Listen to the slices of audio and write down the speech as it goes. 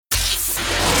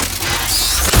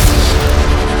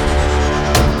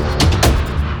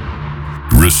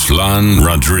Ruslan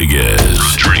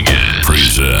Rodriguez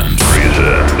presents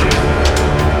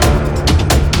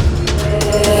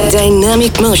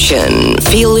Dynamic Motion,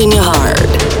 feel in your heart.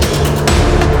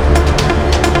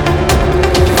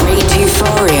 Great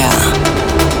euphoria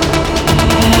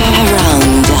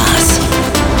around us.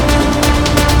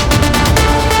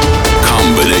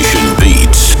 combination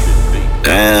beats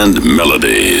and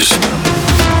melodies.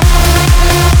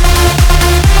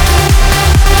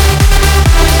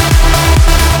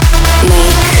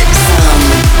 Make some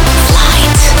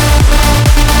flight.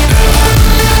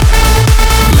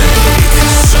 Make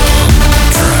some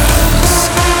trance.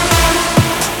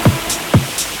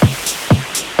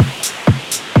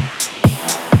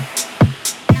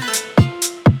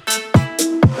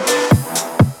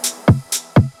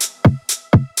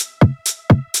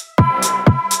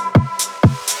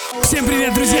 Всем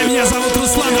привет, друзья! Меня зовут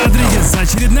Руслан Родригес.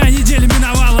 Очередная неделя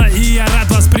миновала, и я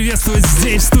рад вас приветствовать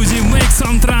здесь, в студии Make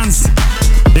Some Trance.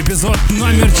 Эпизод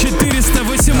номер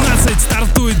 418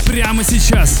 стартует прямо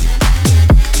сейчас.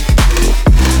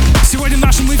 Сегодня в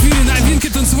нашем эфире новинки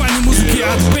танцевальной музыки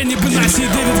от Бенни Бенаси и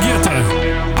Дэвид Гетта,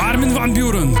 Армин ван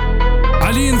Бюрен,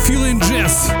 Алин Филин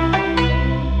Джесс,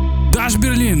 Даш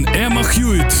Берлин, Эмма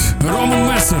Хьюитт, Роман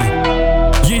Мессер.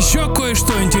 Еще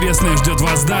кое-что интересное ждет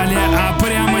вас далее, а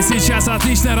прямо сейчас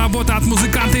отличная работа от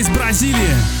музыканта из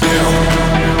Бразилии,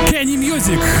 Kenny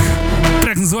Music.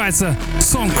 Трек называется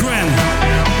Song Cran,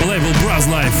 лейбл Braz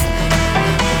Life.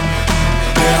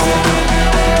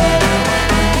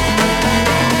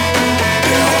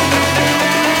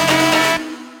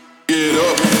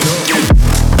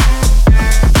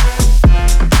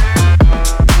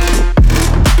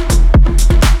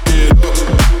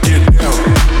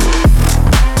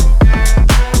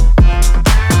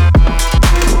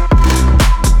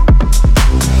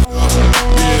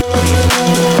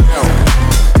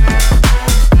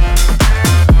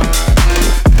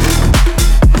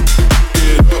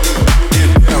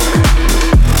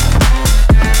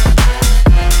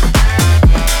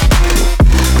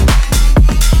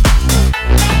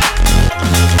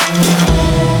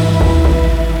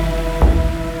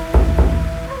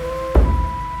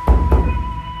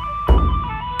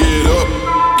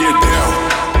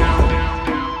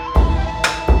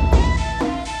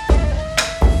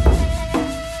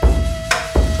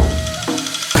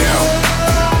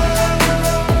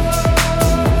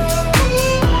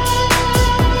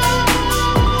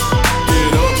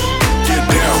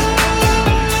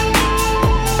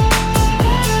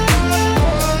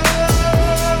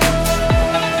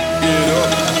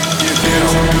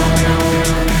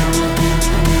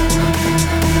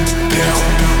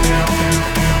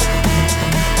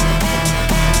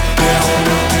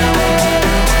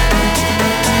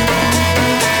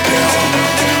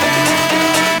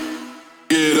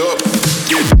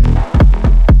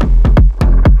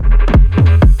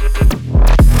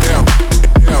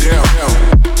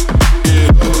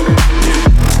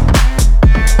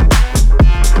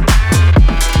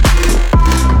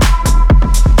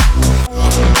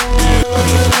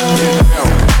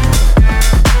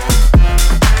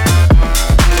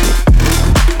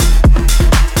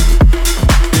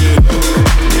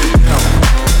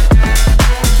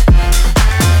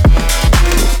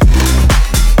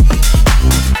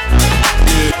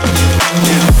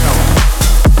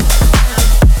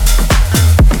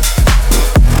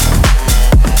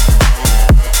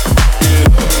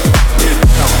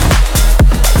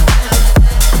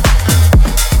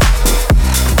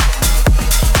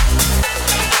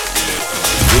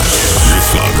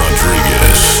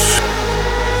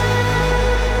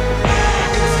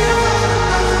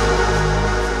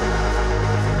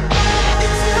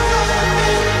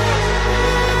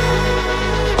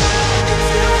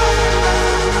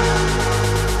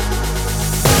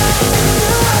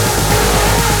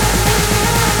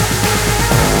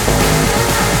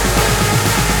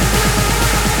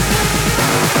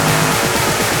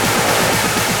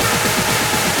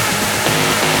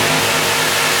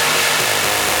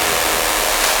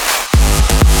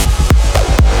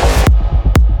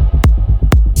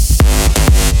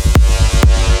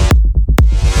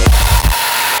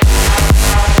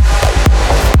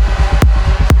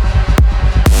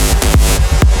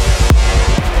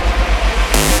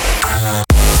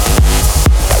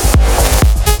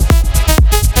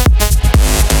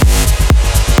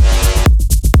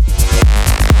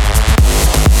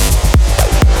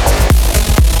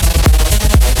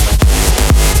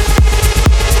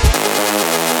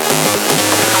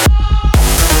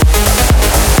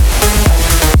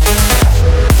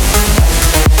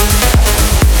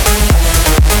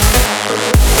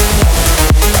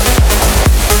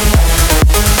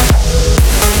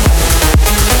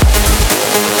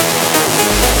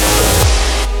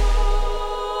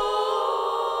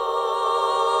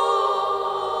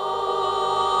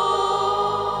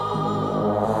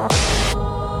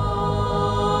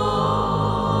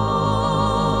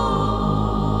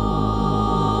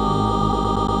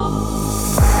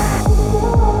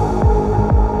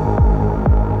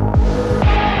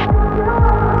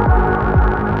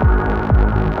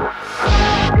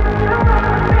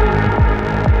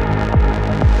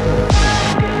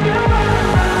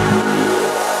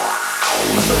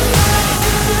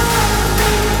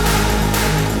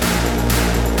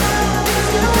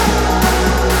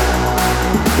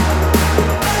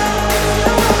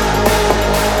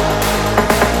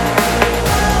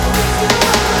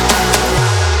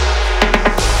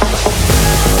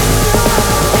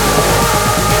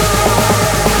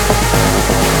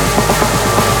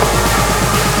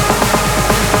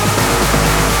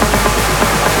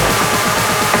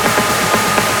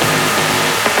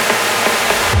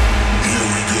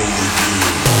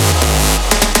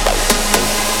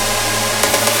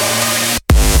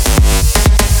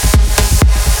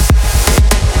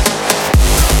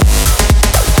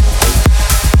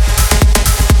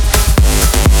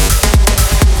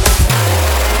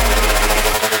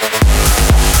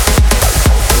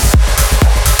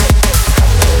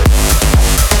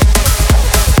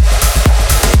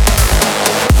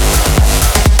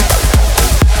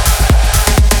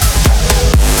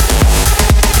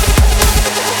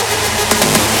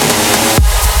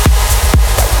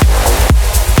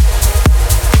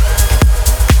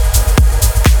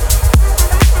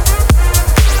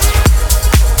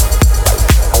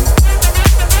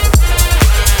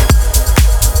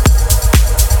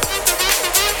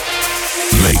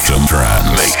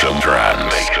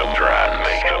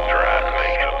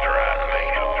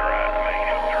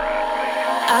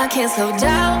 I can't slow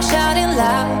down, shouting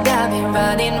loud, got me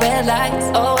running red lights.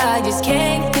 Oh, I just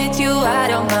can't get you out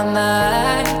of my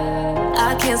mind.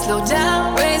 I can't slow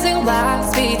down, raising wild,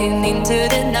 speeding into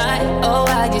the night. Oh,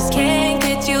 I just can't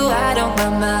get you out of my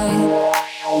mind.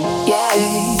 Yeah,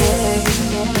 yeah.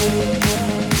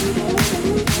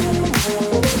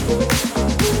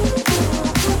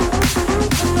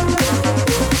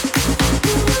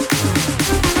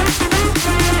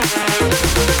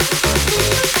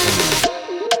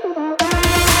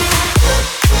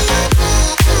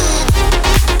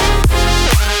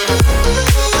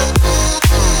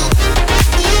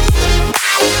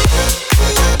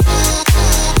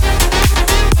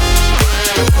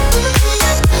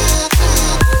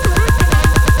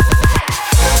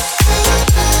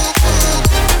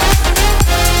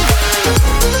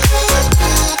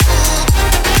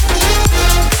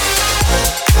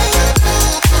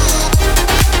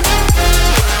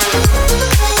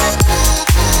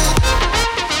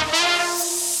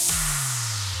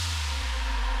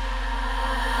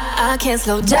 I can't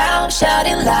slow down,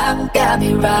 shouting loud, got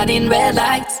me running red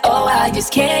lights. Oh, I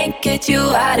just can't get you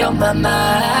out of my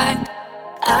mind.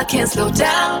 I can't slow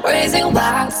down, raising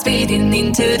wild, speeding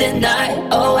into the night.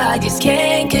 Oh, I just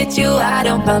can't get you out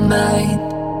of my mind.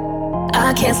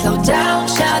 I can't slow down,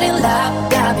 shouting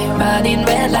loud, got me running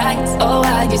red lights. Oh,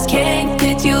 I just can't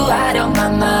get you out of my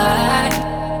mind.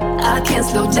 I can't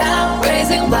slow down,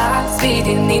 raising wild,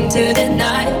 speeding into the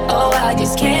night. Oh, I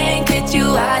just can't get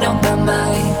you out of my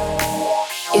mind.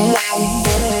 Yeah,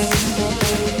 yeah.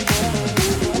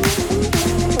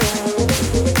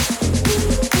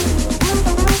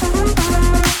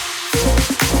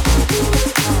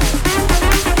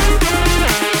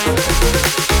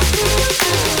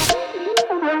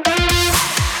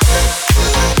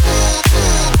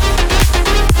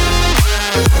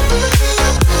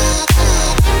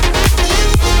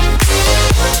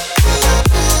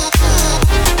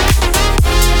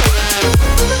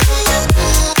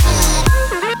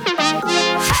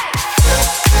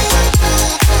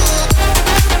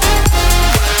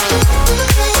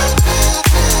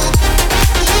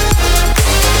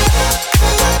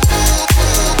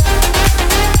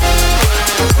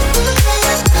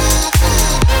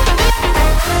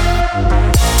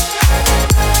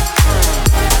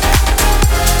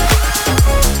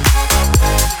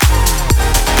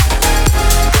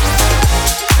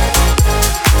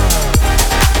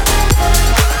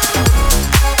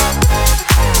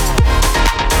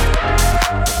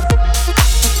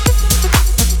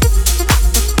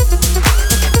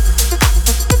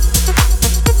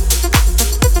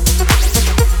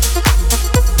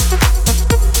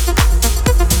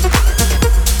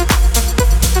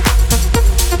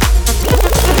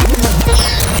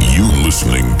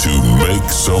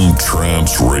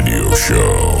 Radio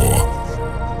Show.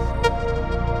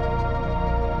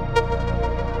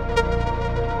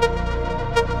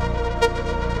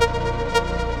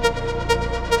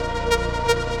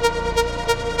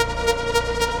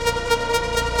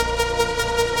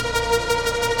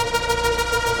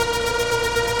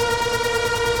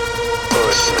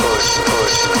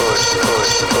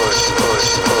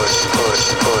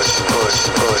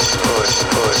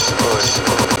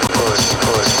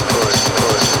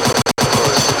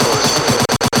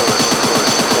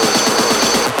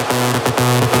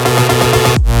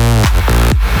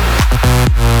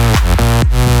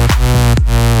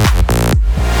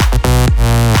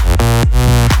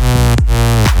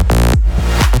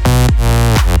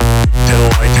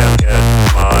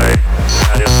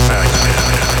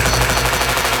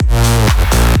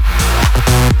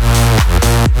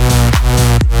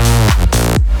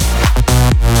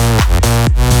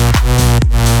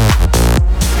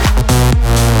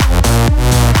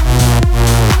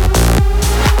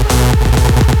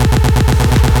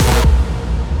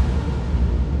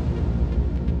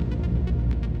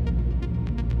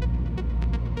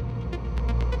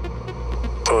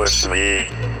 Push me,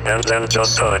 and then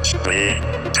just touch me,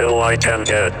 till I can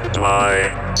get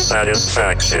my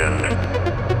satisfaction.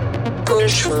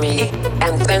 Push me,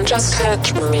 and then just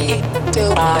touch me,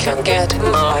 till I can get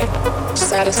my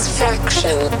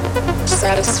satisfaction.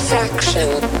 Satisfaction.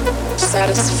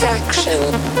 Satisfaction.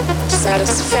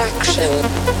 Satisfaction.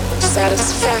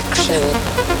 Satisfaction.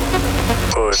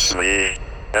 Push me,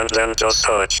 and then just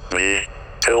touch me,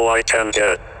 till I can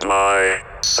get my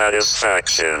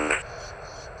satisfaction.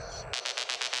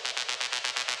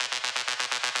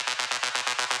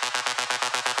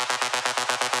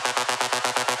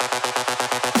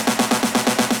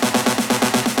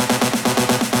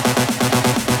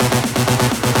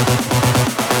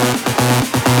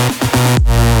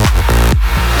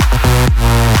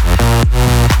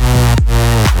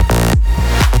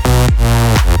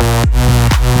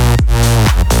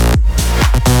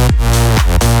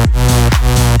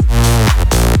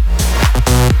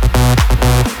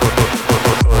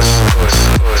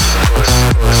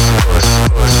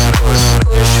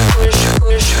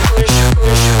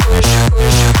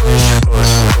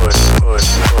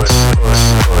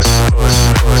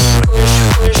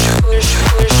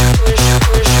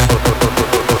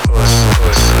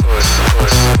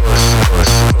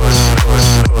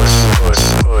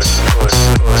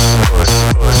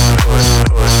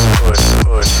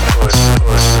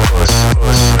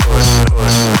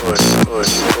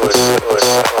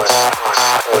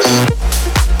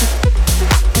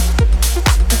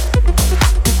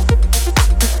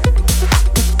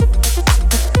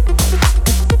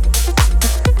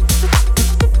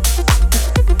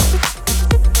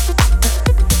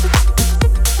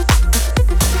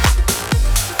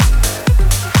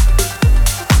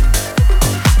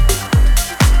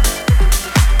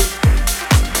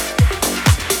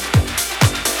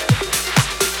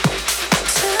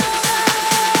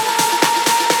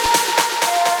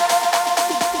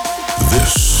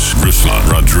 This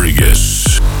Ruslan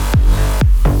Rodriguez.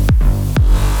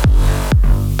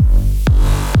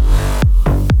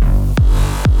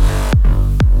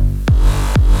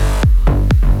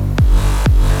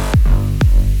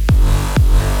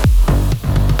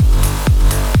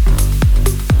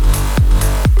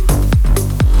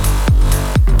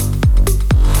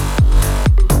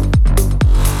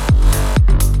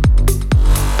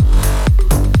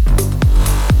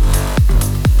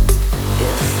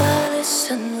 If I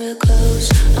listen real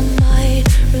close, I might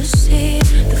receive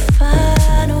the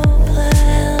final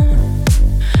plan.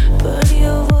 But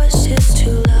your voice is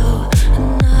too low,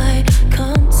 and I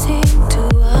can't seem to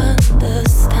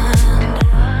understand.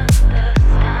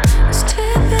 It's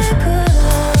typical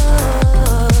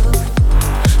of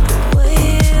the way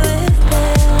we've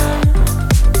been.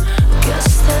 Guess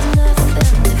there's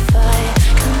nothing if I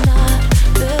cannot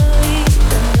believe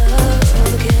in love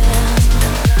again.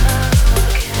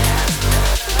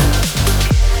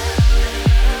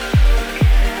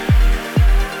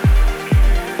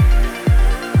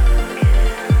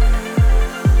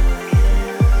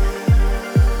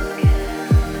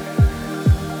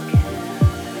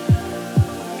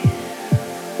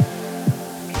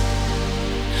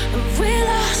 We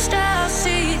lost our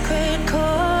secret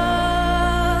chord.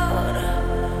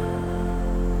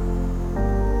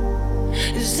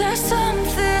 Is there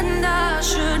something I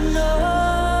should know?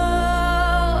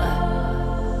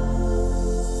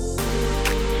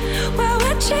 While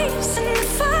we're chasing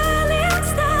falling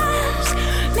stars,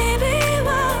 maybe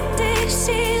one day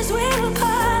seas will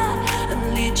part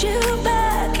and lead you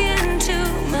back into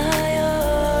my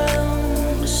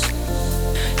arms,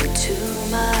 into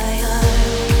my arms.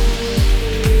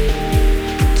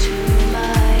 To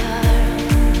my arms,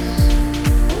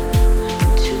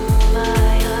 to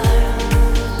my arms,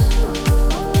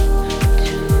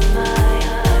 to my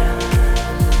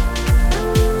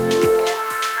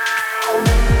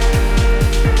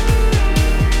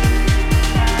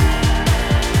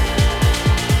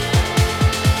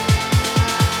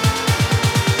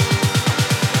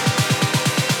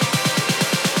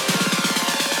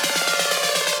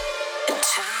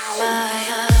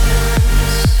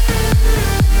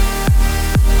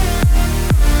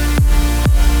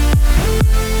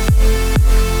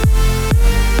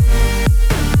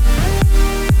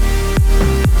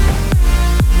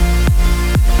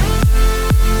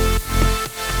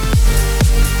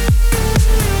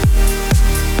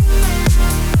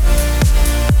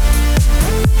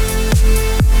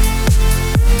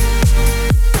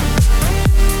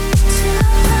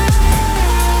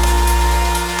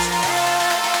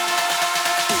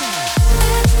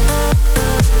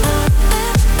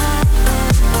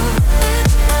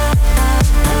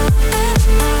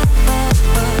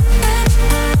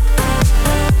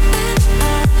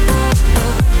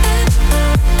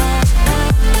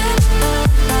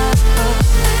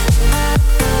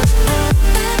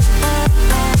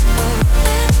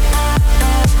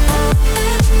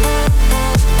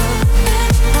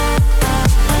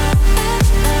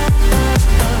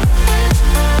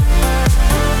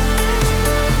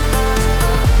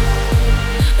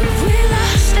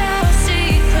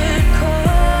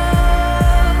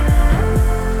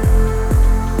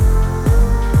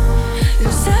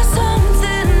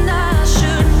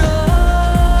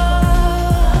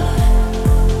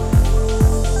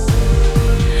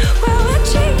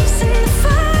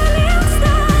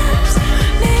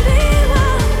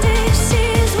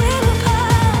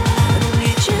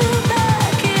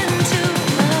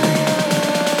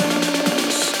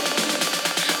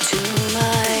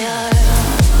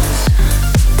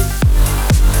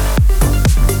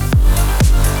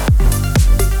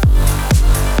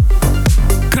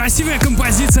Красивая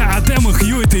композиция от Эммы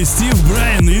Хьюитт и Стив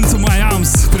Брайан «Into My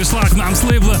Arms» пришла к нам с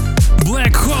лейбла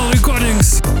Black Hole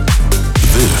Recordings.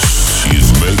 This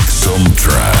is Make Some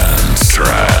Trance.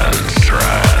 Trance,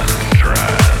 trance,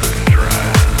 trance,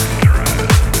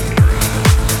 trance,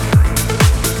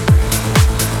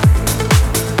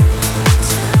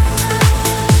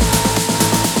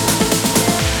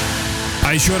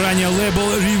 А еще ранее лейбл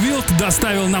Revealed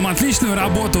доставил нам отличную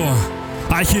работу.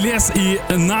 Ахиллес и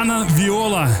Нана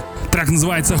Виола. Трек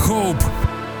называется Hope.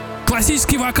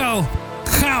 Классический вокал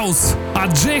House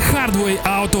от Джей Хардвей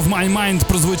Out of My Mind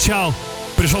прозвучал.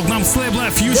 Пришел к нам с лейбла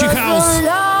Future House.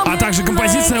 А также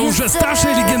композиция, уже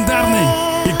ставшая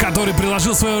легендарной, и к которой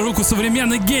приложил свою руку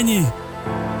современный гений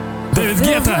Дэвид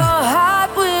Гетта.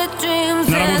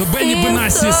 На работу Бенни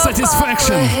Бенасси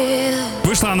Satisfaction.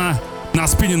 Вышла она на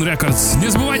Spinning Records. Не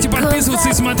забывайте подписываться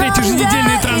и смотреть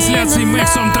еженедельные трансляции Make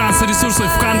Some Trance ресурсов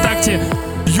ВКонтакте,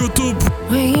 YouTube,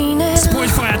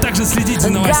 Spotify, а также следите за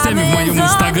новостями в моем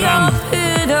Instagram.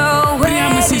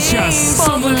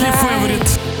 Absolutely Favorite.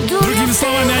 Другими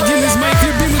словами, один из моих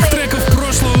любимых треков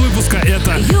прошлого выпуска —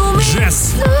 это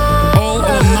Jazz All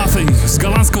or Nothing с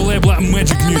голландского лейбла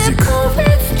Magic Music.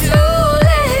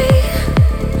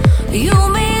 You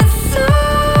mean so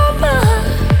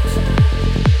much.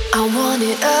 I want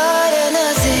it all or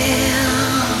nothing.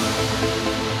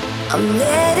 I'm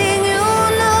letting you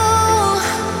know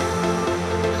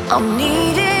I'm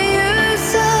needing you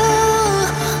so.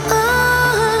 All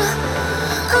or nothing.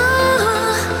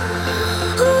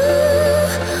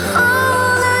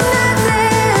 All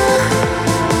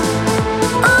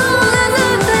or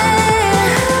nothing.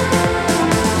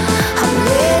 I'm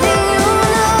letting you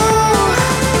know.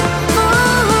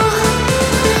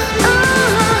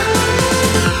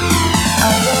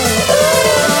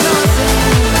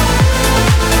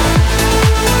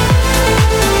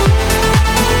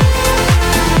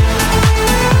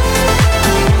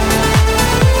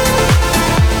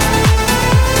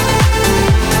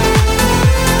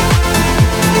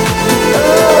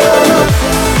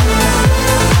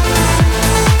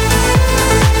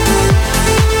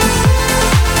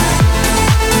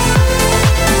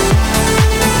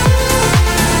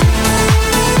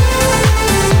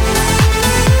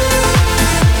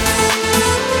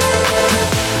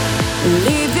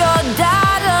 Leave your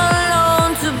dad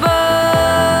alone to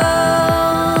burn.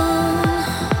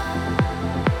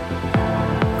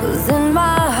 'Cause in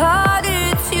my heart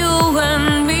it's you and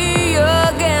me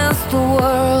against the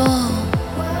world.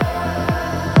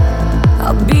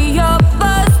 I'll be your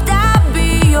first, I'll be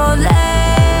your last.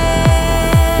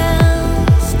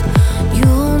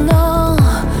 You know,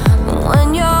 when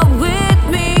you're with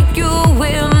me, you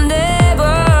will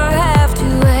never have to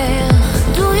ask.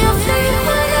 Do you feel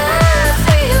what I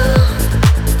feel?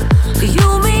 You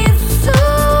mean so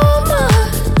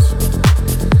much.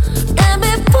 And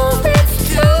before it's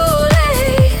too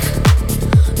late,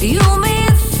 you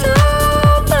mean so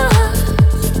much.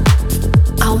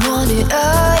 I want it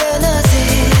all or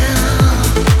nothing.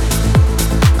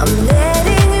 I'm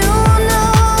letting you know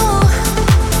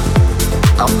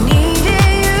I'm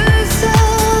needing you so.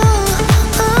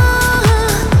 All or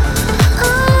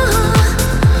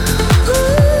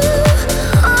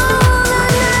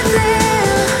nothing.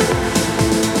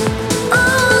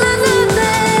 All or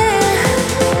nothing.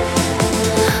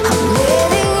 I'm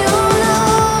letting you know.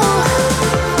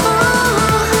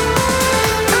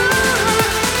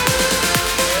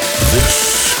 This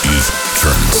is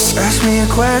trance. Ask me a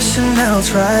question, I'll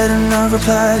try it and I'll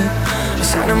reply.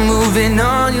 Instead of moving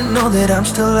on, you know that I'm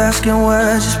still asking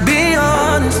why. Just be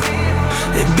honest,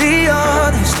 yeah, be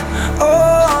honest. Oh,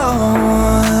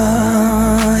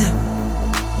 yeah.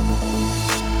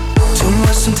 Too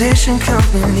much temptation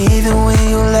coming even when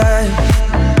you lie.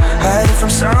 Hiding from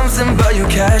something, but you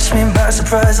catch me by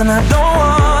surprise, and I don't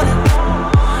want it.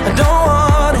 I don't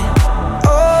want it.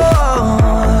 Oh,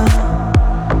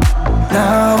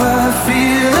 now I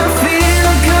feel it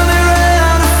coming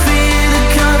round, I feel it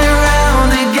coming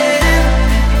round again.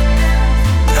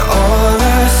 All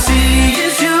I see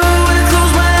is you when I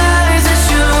close my eyes, it's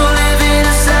you living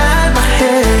inside my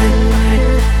head.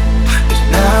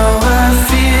 Now I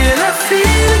feel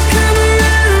it coming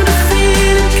round, I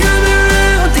feel it coming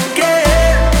round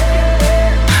again.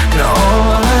 And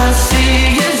all I see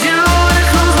is you when I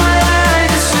close my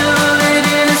eyes, it's you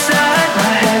living inside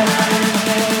my head.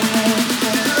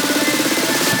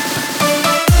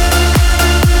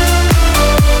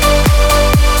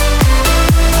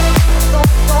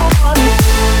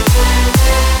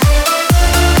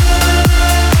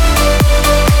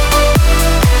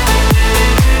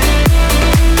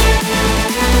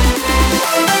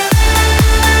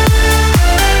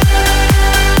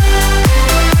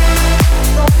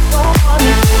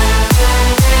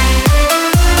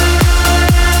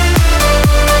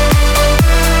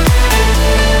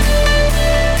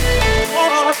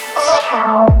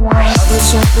 I've been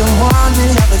something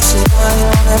wanted, I've been taking my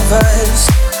own advice.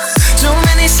 Too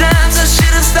many times I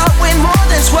should have stopped way more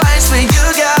than twice, but you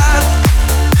got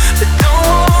it, don't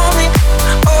want me.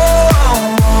 Oh,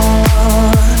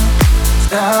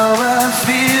 now I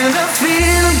feel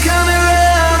it coming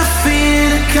round, I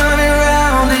feel it coming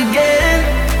round again.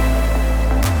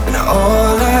 And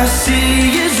all I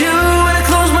see is you when I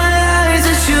close my eyes,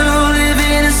 it's you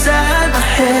living inside my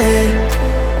head.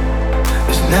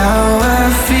 'Cause now I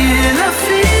feel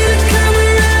it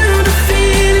coming round, I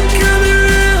feel it coming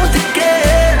round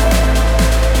again.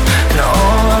 And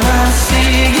all I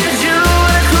see is you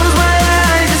when I close my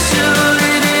eyes, it's you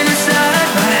living inside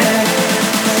my head.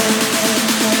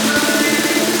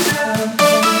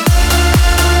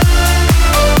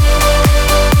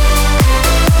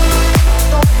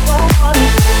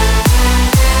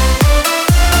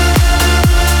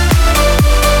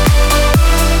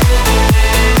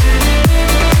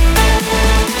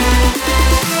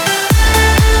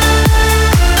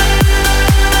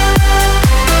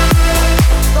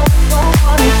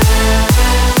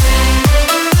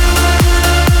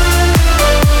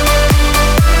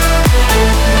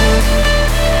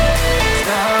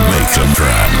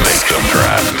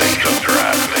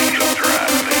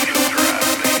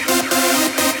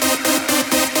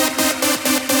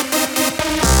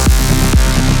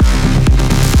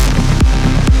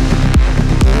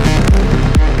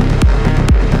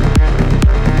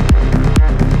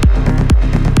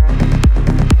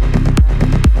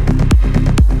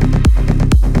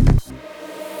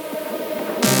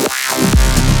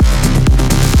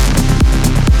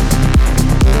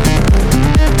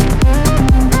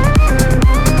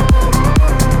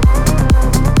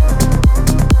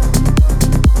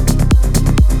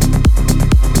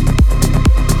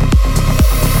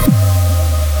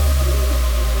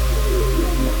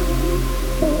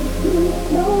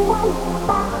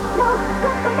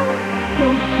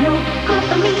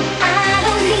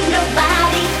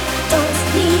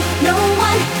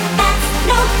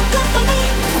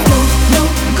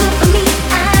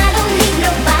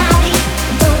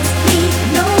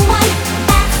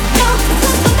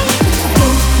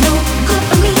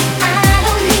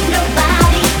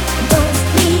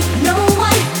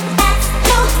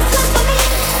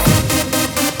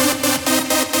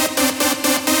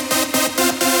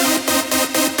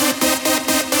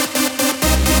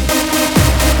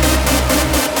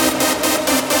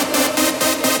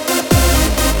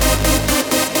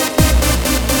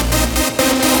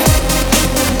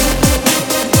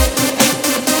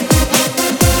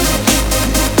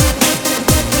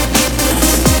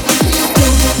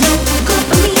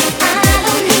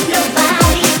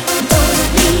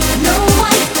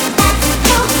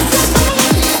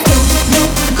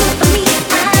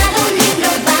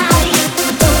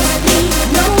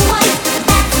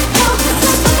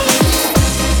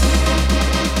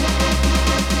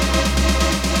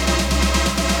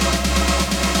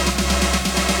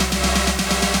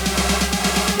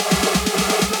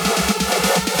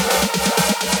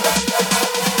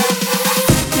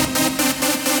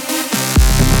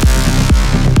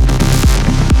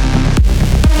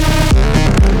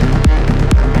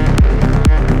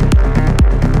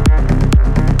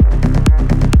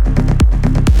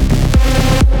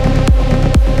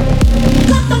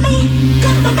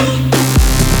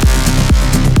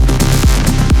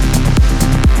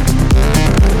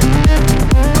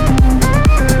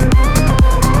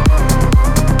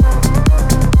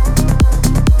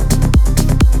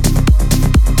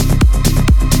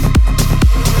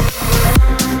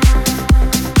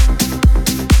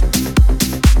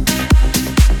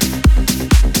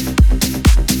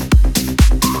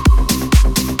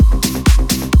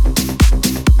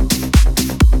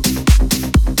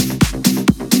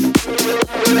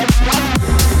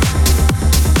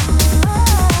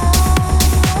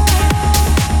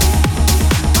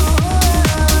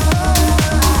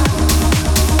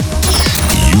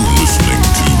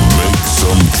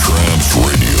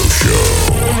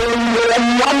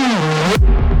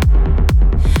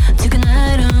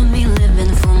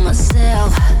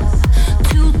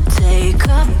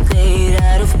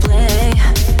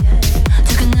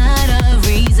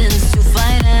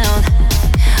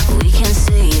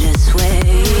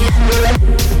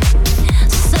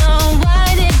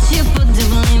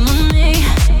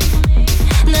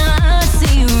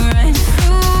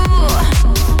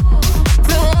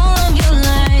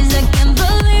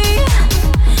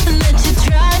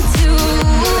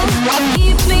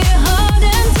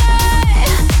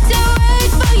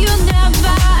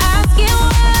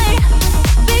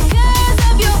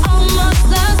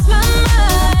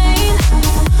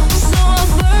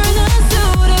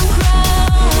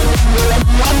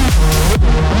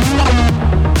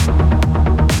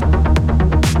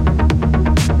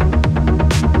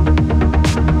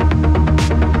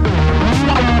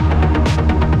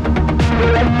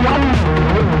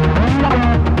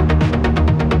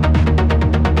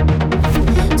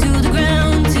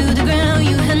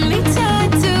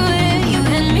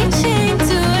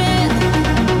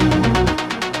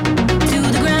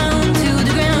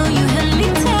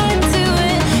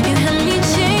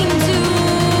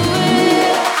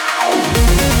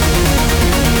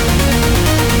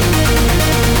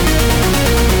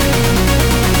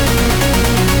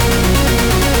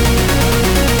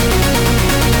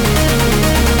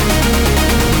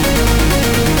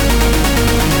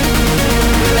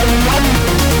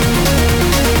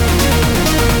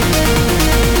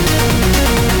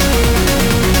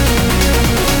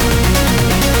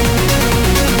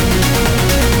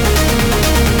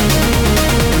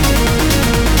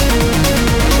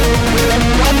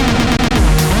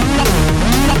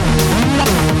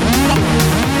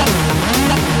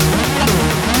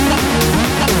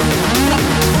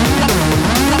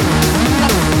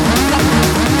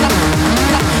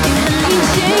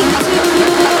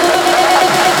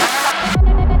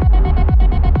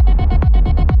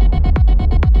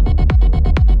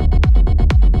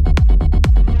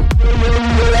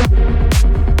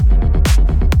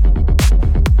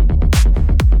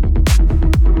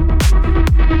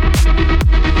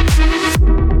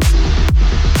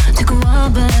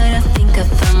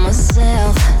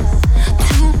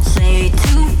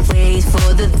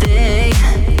 the day.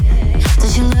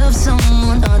 Does you love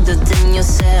someone other than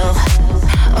yourself?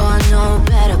 Oh, I know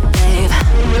better, babe.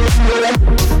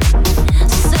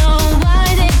 So why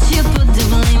did you put the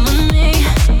blame on me?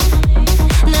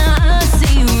 Now I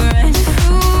see right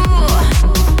through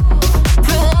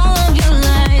all of your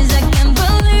lies. I can't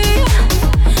believe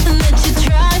that you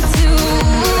tried to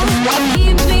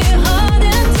keep me hard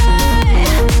and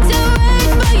tight, to wait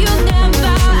but you never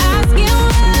asking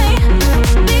why.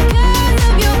 Because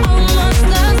of you almost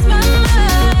lost my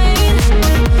mind.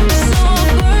 So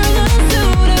I burn us to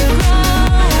the ground.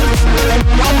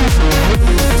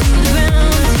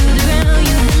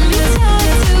 You had me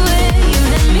tied to it, you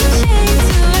had me chained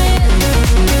to it.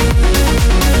 To the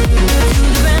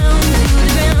ground,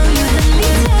 you had me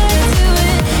tied to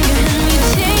it, you had me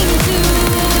chained to it.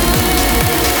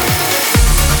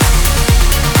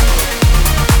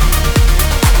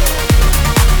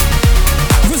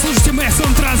 Вы слушаете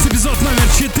Maximum Trance, эпизод номер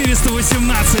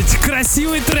 418.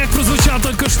 Красивый трек прозвучал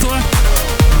только что.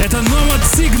 Это Nomad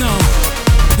Signal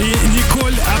и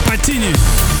Николь Апатини.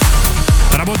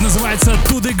 Работа называется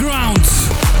To The Ground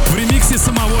в ремиксе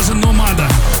самого же Номада.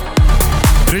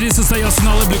 Релиз состоялся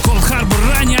на лейбле Cold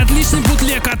Harbor. Ранее отличный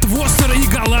бутлег от Востера и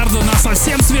Галлардо на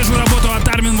совсем свежую работу от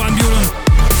Armin van Buuren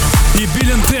и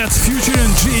Bill and Ted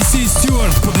featuring JC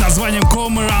Stewart под названием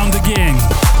Come Around Again.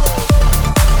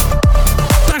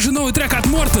 Также новый трек от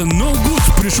Morten, No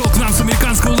Good, пришел к нам с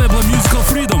американского лейбла Musical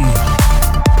Freedom.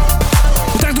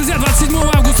 Итак, друзья, 27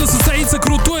 августа состоится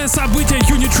крутое событие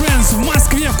Unitrance в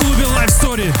Москве в клубе Live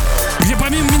Story, где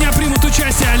помимо меня примут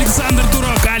участие Александр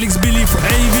Турок, Алекс Белив,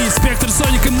 AV, Spectre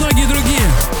Sonic и многие другие.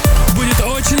 Будет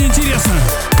очень интересно.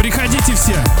 Приходите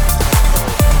все.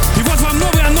 И вот вам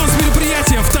новый анонс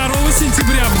мероприятия. 2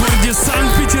 сентября в городе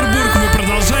Санкт-Петербург мы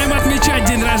продолжаем отмечать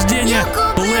день рождения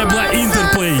лейбла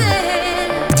Interplay,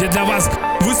 где для вас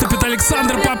выступит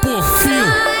Александр Попов, Фил,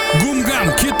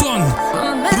 Гумгам, Китон,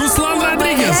 Руслан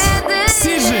Родригес,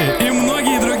 Сиджи и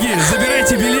многие другие.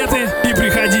 Забирайте билеты и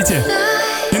приходите.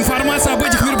 Информация об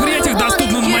этих мероприятиях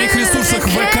доступна на моих ресурсах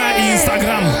ВК и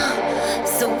Инстаграм.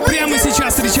 Прямо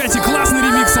сейчас встречайте классный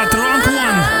ремикс от Rank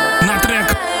One на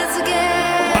трек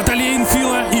от Alien,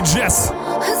 Фила и Джесс.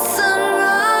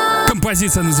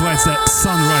 Композиция называется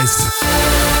Sunrise.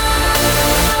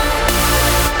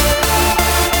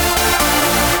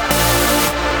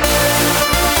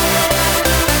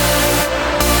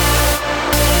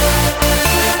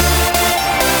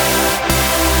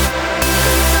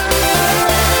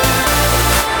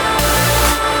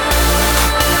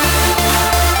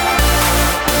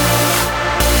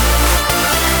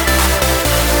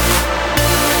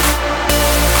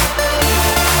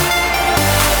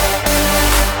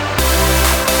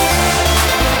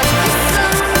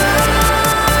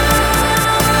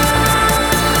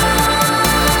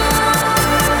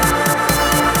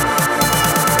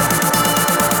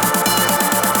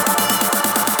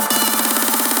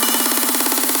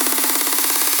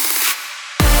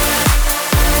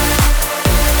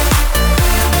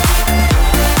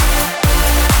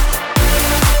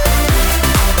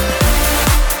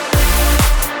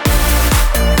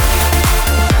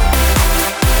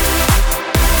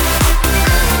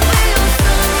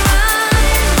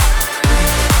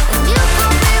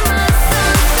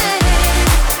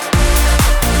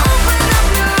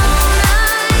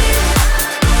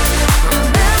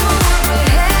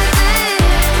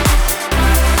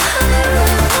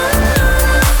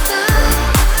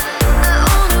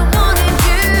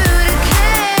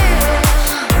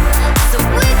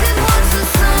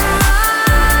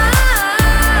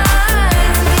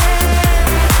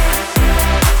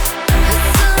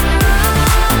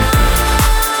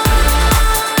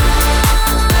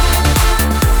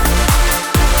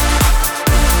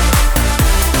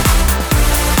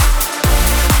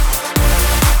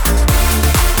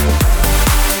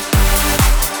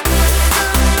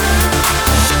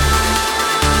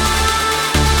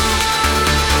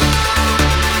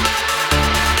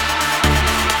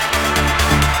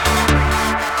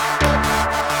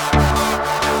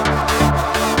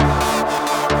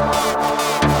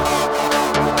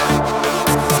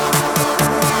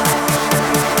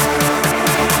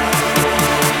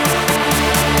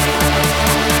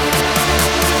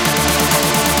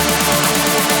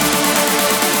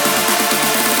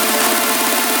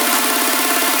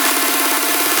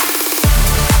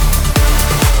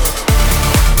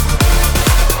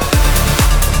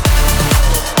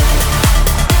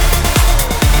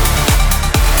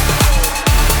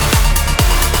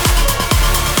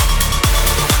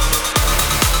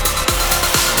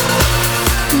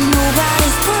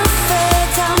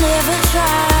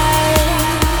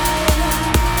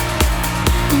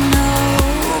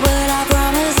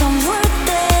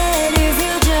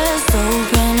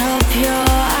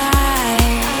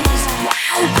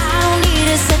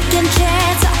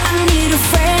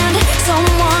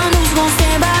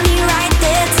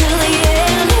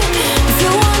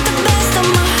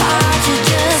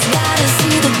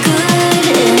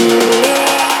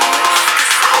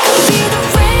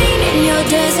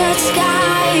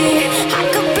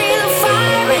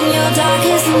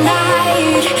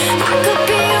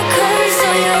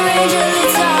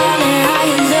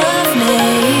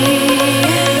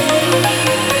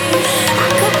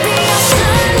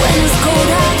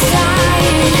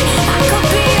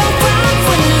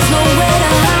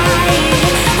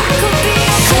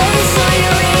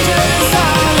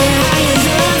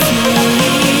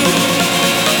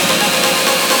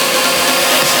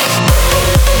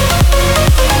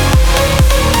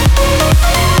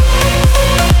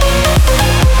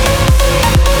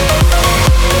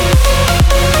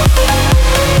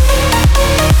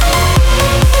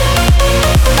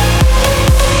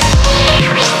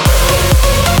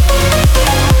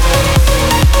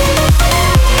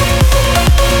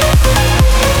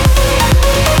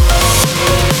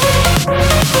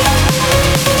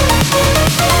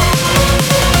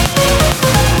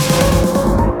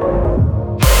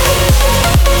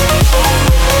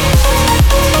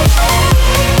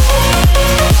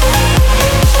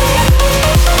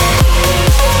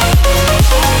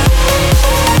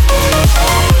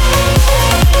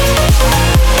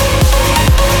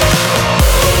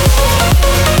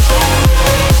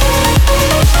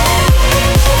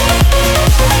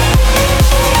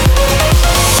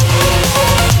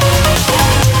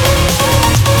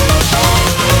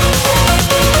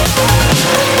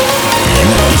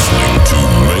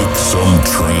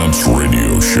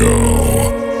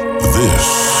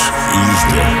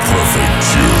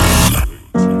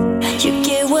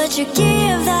 what you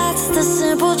give, that's the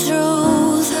simple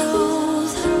truth.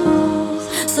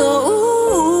 So,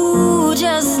 ooh,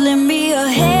 just lend me a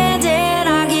hand and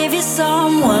I'll give you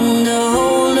someone to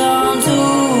hold on to.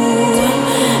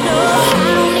 No,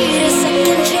 I don't need a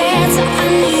second chance, I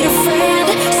need a friend,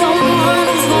 someone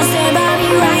who's gonna stand by me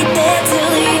right there till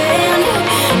the end.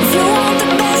 If you want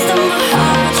the best of my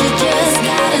heart, you just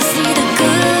gotta see the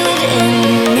good in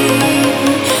me.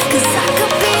 'Cause I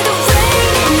could be the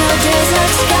rain in your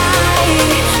desert sky,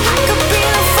 I could be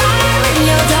the fire in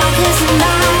your darkest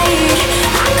night,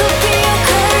 I could be your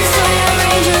curse or your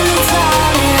angel who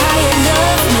taught me how you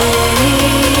love me.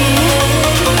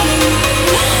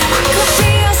 I could be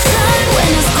your sun when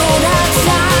it's cold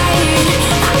outside,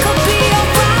 I could be your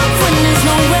rock when there's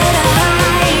nowhere to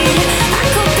hide, I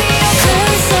could be your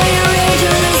curse or your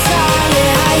angel who taught me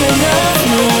how you love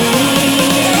me.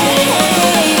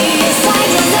 It's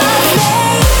like you love me.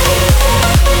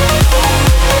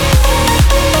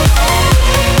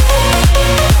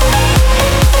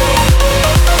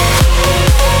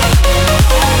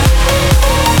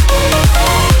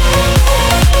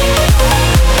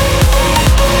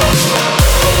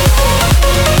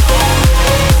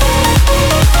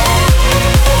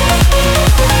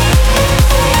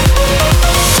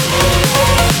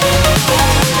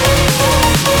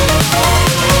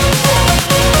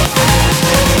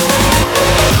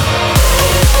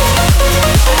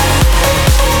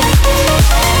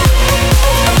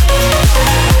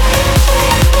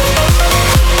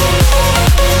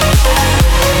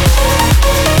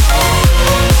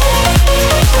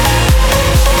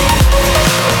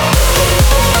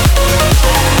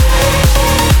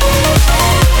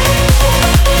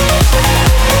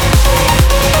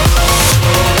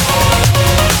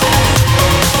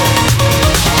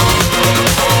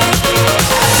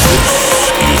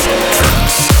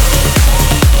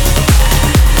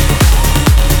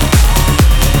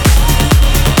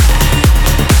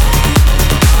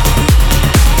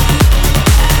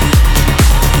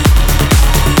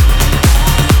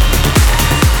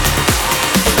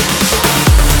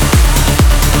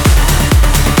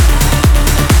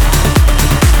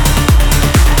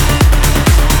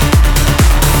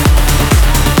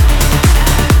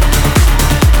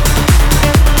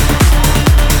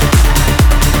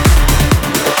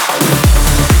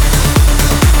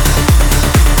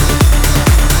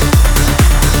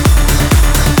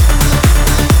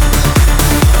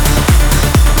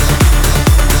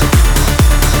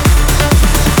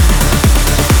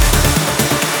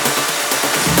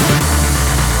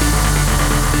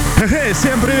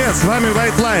 Всем привет, с вами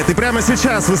White Light. И прямо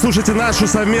сейчас вы слушаете нашу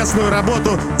совместную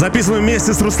работу, записанную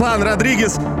вместе с Руслан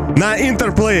Родригес на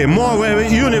Interplay Move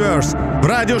Universe в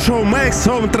радиошоу Make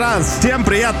Some Trance. Всем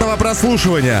приятного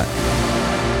прослушивания.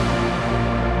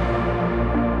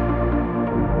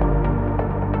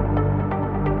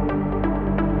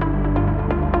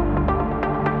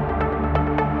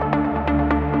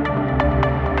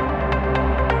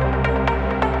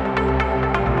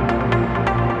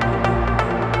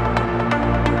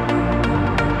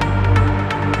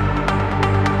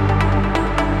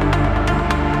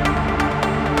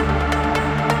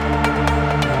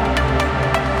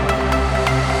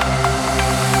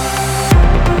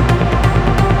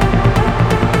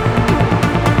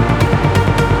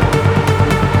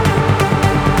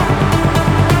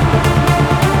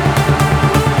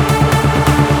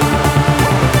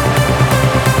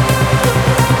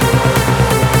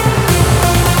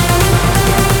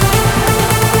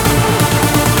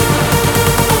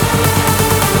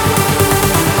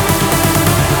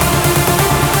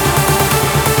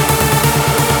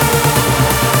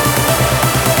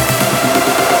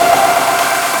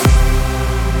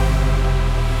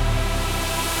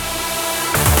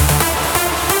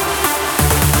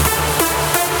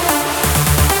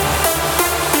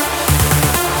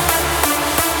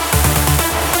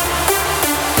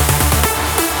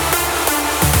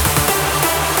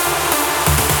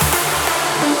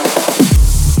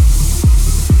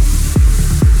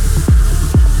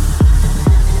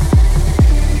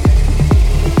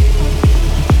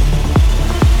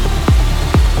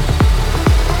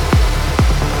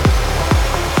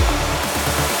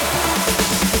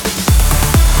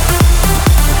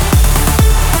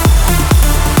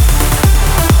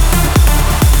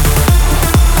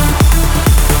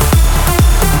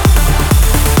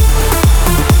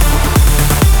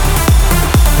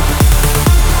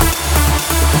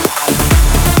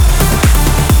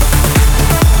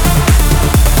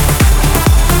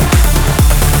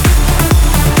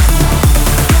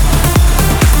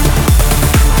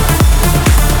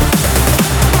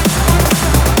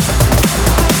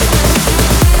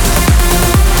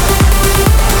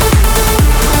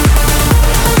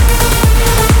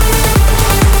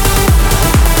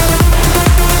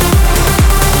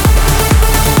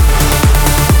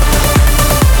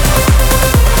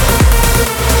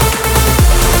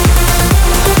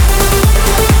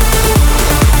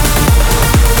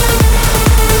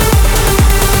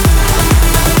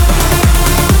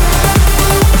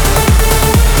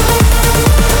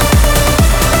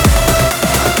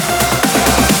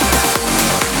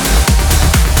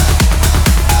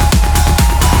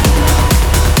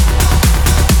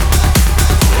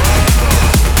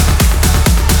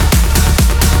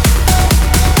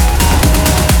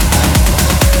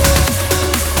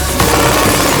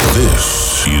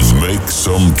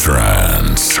 some trance.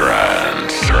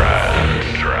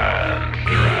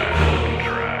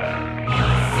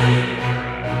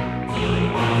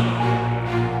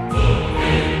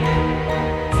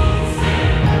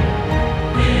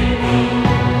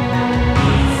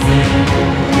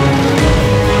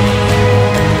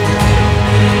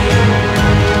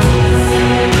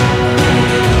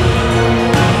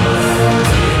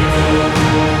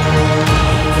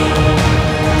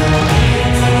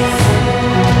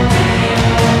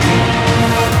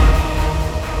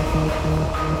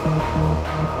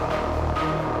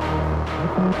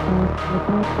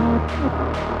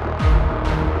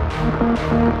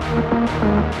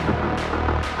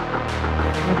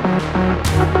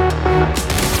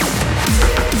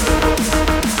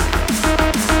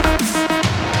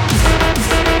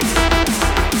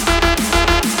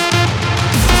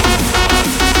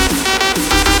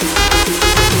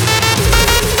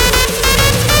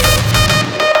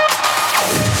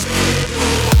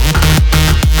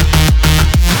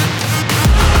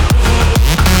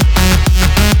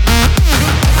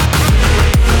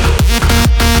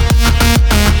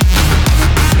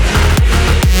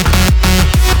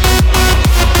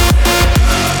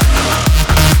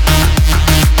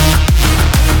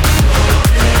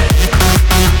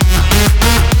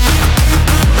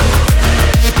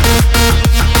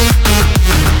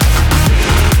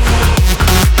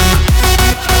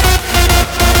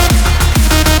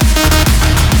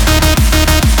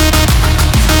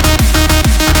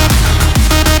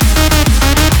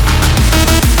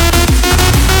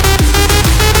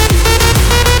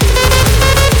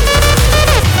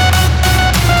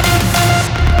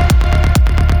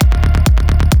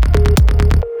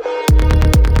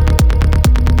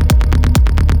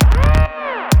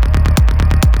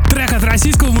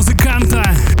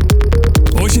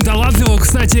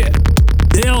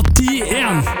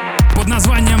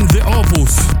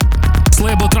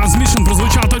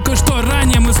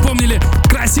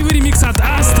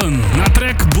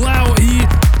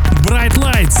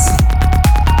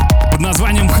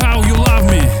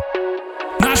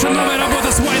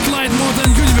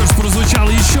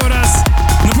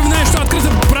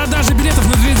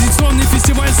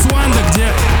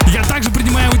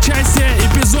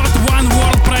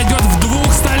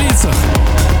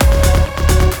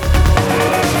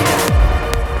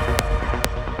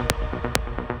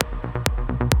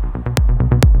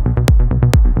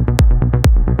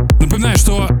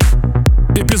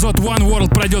 Эпизод One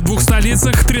World пройдет в 2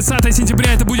 столицах. 30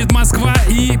 сентября это будет Москва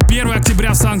и 1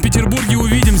 октября в Санкт-Петербурге.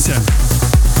 Увидимся.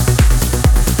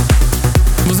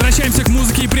 Возвращаемся к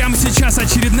музыке, и прямо сейчас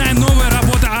очередная новая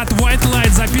работа от White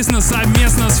Light, записана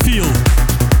совместно с Phil.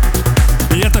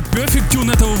 И это Perfect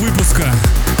Tune этого выпуска.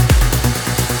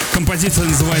 Композиция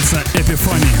называется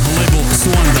Epiphany, лейбл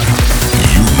Swanda.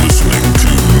 You listening to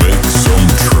Make Some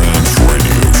Trance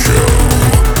Radio Show.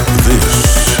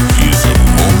 This is a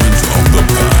moment of the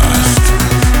past.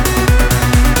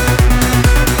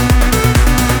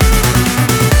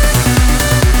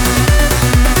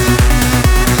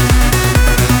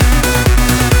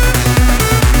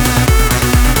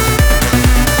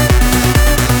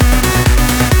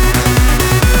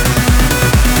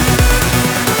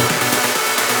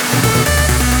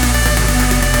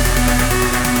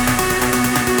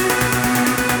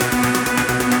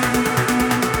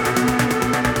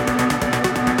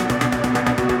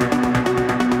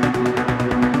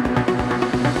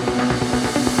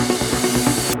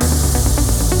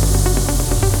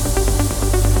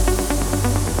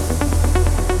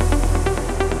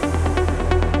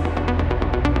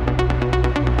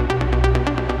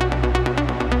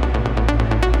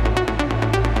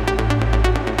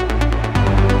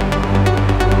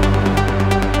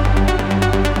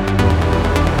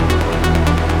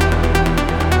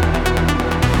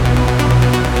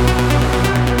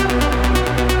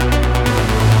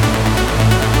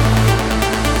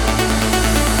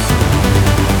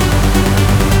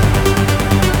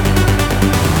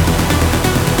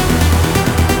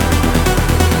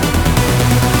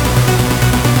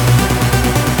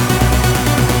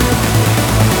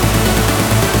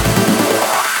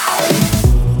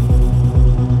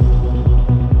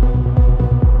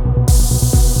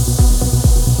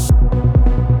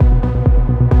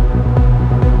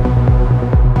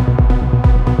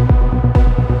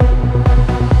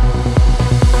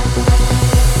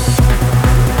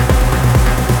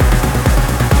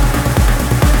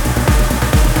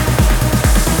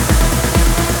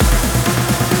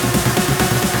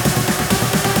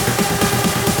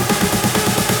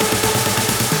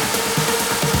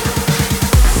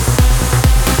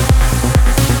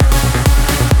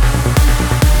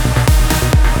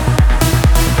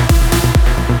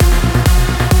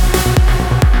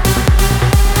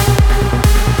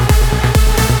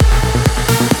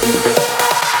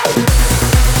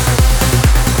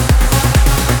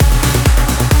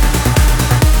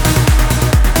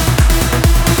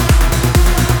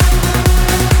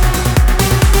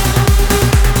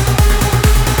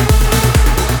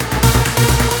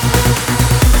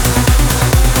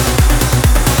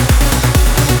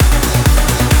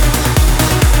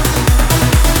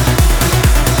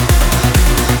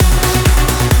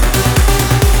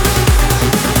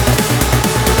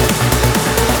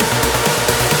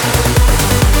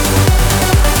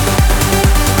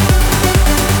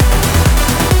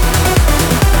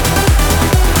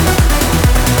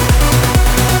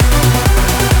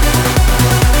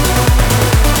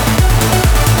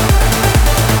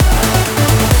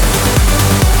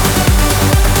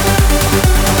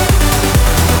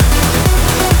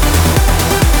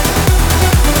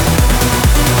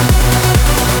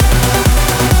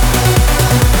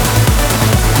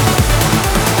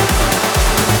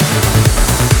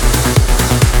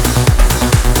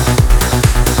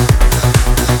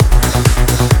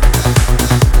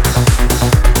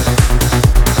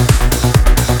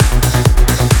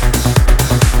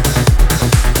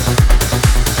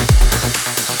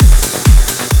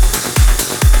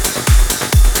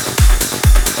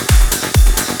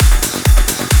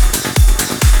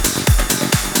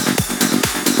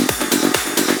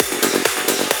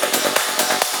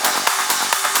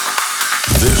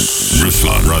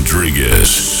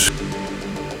 Rodriguez.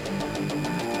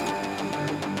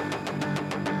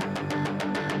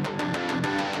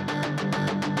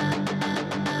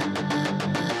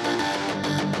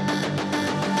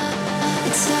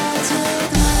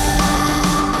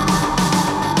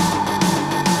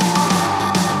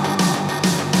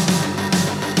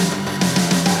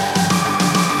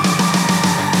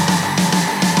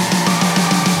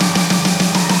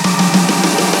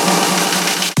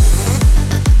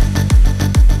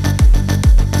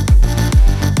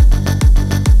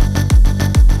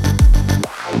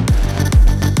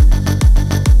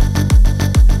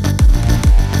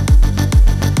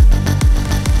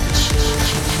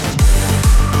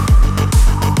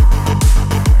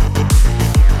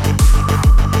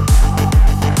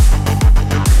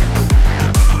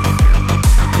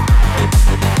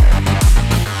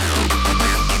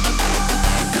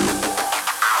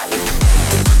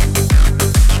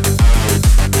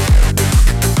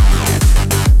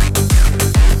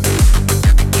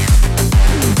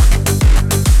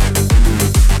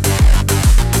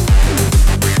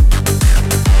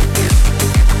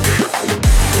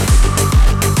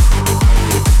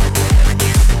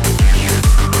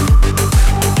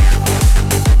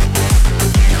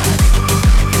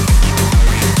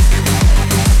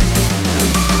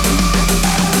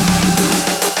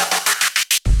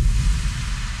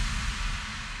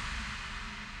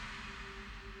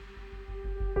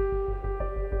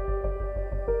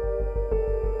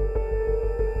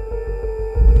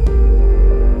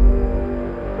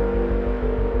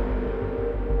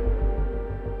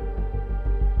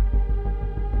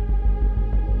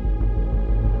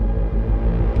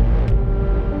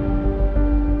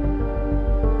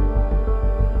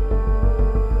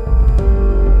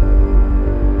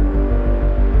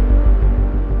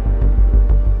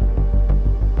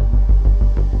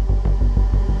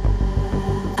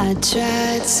 I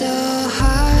tried so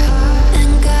hard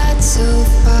and got so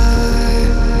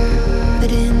far,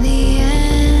 but in the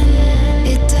end,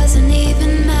 it doesn't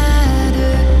even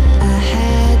matter. I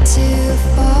had to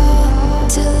fall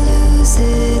to lose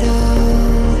it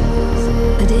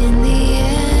all, but in the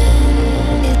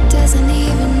end, it doesn't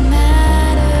even matter.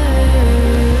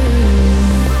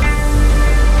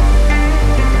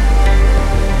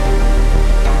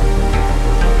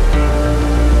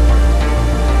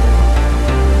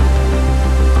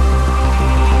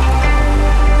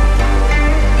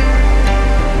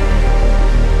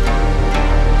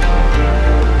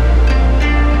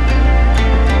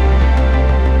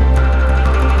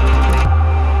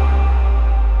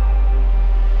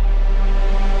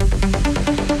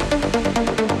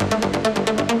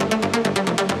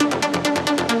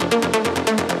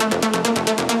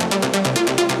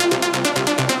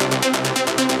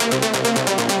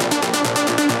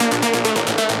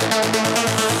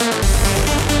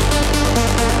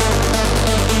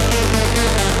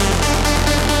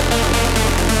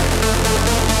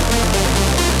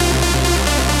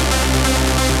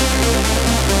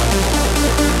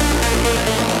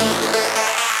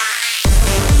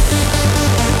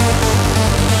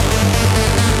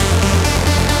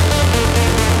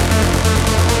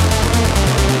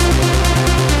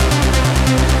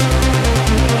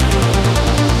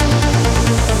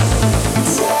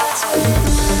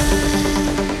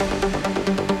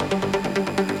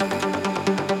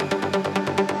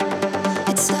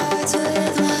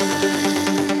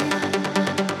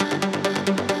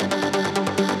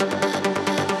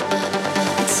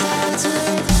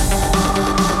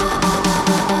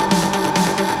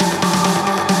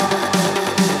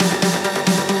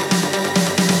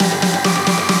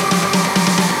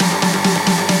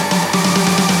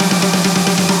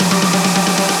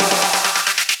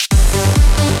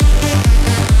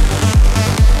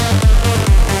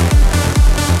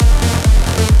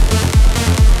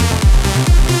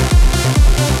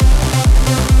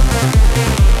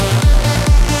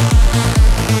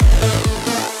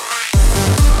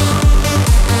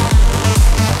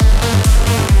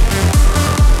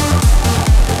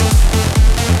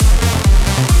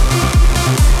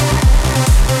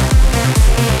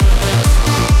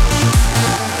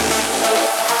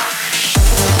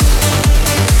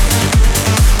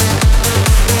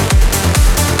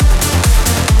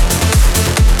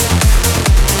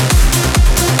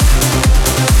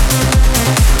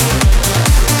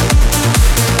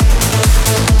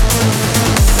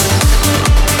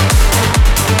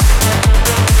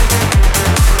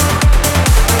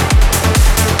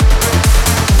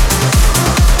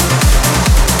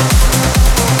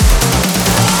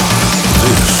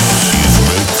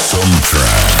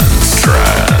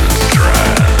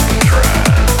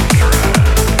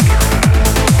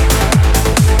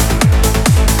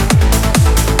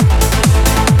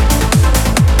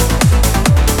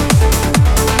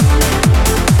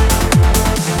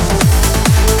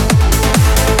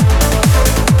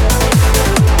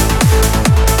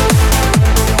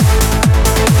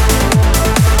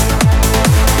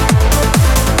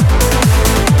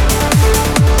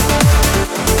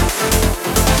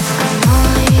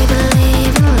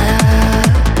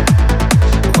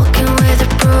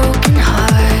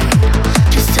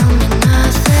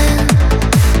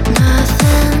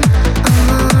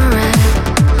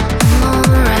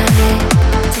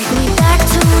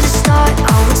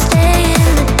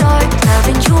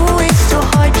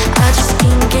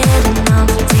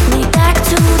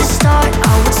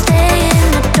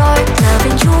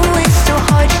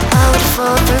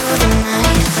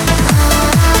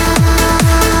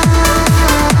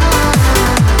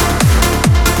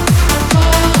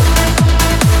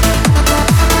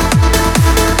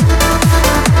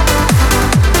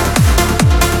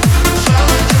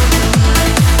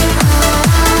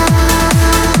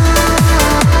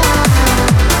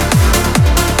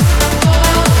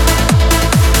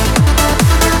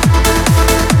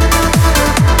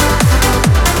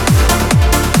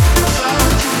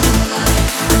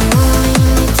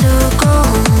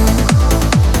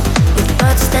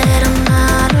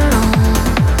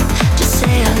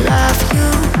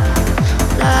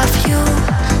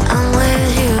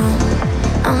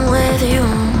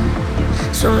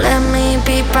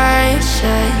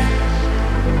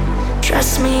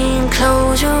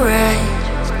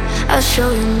 I'll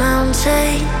show you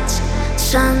mountains,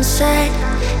 sunset,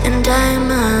 and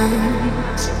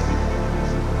diamonds.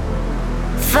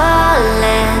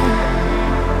 Falling,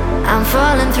 I'm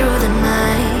falling through the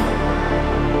night.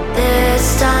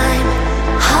 This time,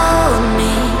 hold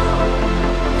me,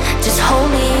 just hold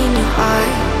me in your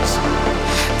arms.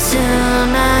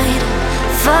 Tonight,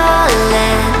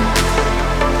 falling,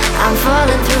 I'm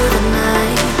falling through the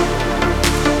night.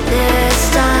 This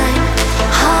time,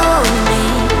 hold me,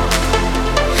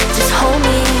 just hold me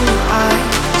in your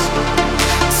arms.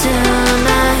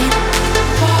 Tonight,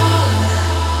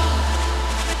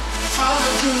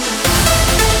 falling through the night.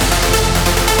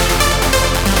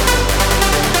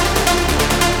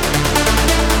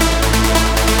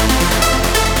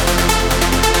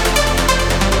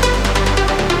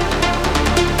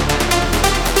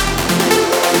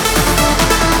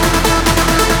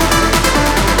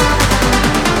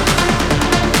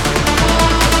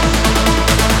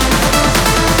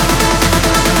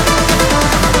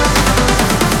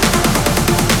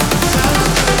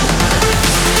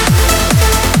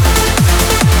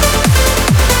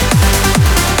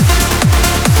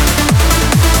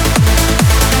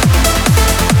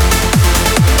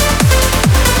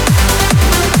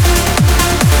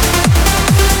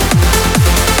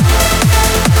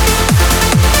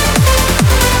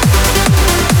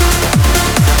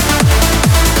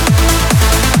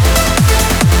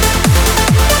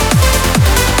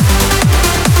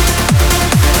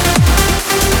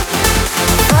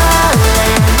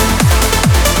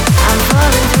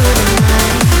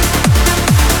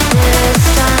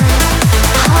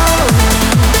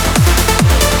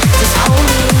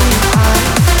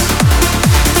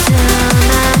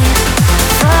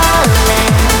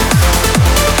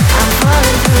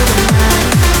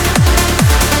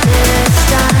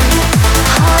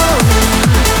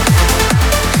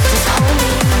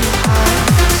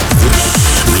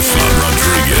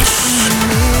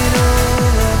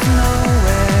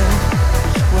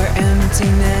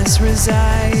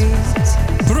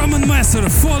 Роман Мессер,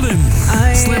 Fallen,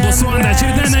 с лейбла Суанда.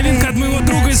 Очередная новинка от моего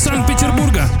друга из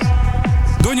Санкт-Петербурга.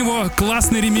 До него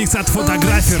классный ремикс от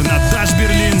Фотографер на Dash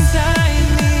Berlin.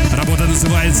 Работа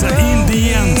называется In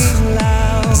The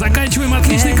End. Заканчиваем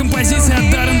отличной композицией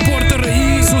от Даррен Портер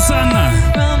и Сусанна.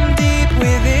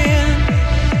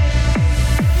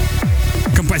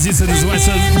 Композиция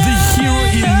называется The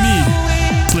Hero In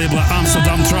Me с лейбла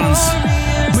Amsterdam Trance.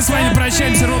 Мы с вами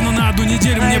прощаемся ровно на одну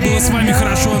неделю. Мне было с вами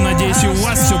хорошо. Надеюсь, и у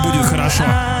вас все будет хорошо.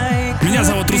 Меня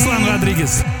зовут Руслан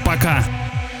Родригес. Пока.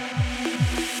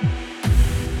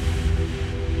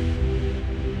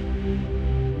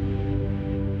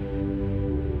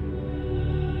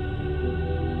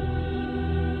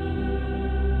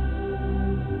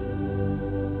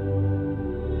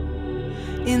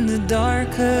 In the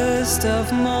darkest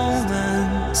of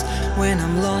moments, when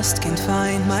I'm lost, can't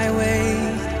find my way,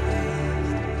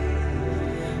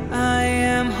 I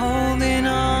am holding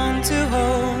on to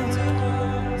hope,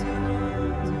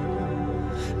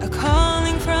 a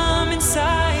calling from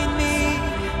inside me,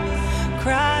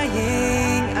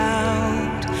 crying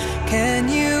out. Can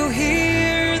you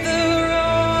hear the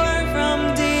roar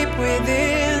from deep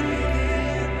within?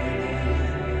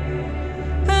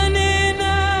 An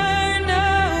inner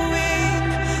knowing,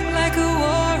 like a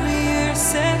warrior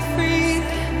set free.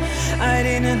 I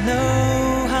didn't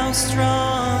know how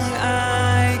strong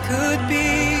I could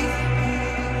be.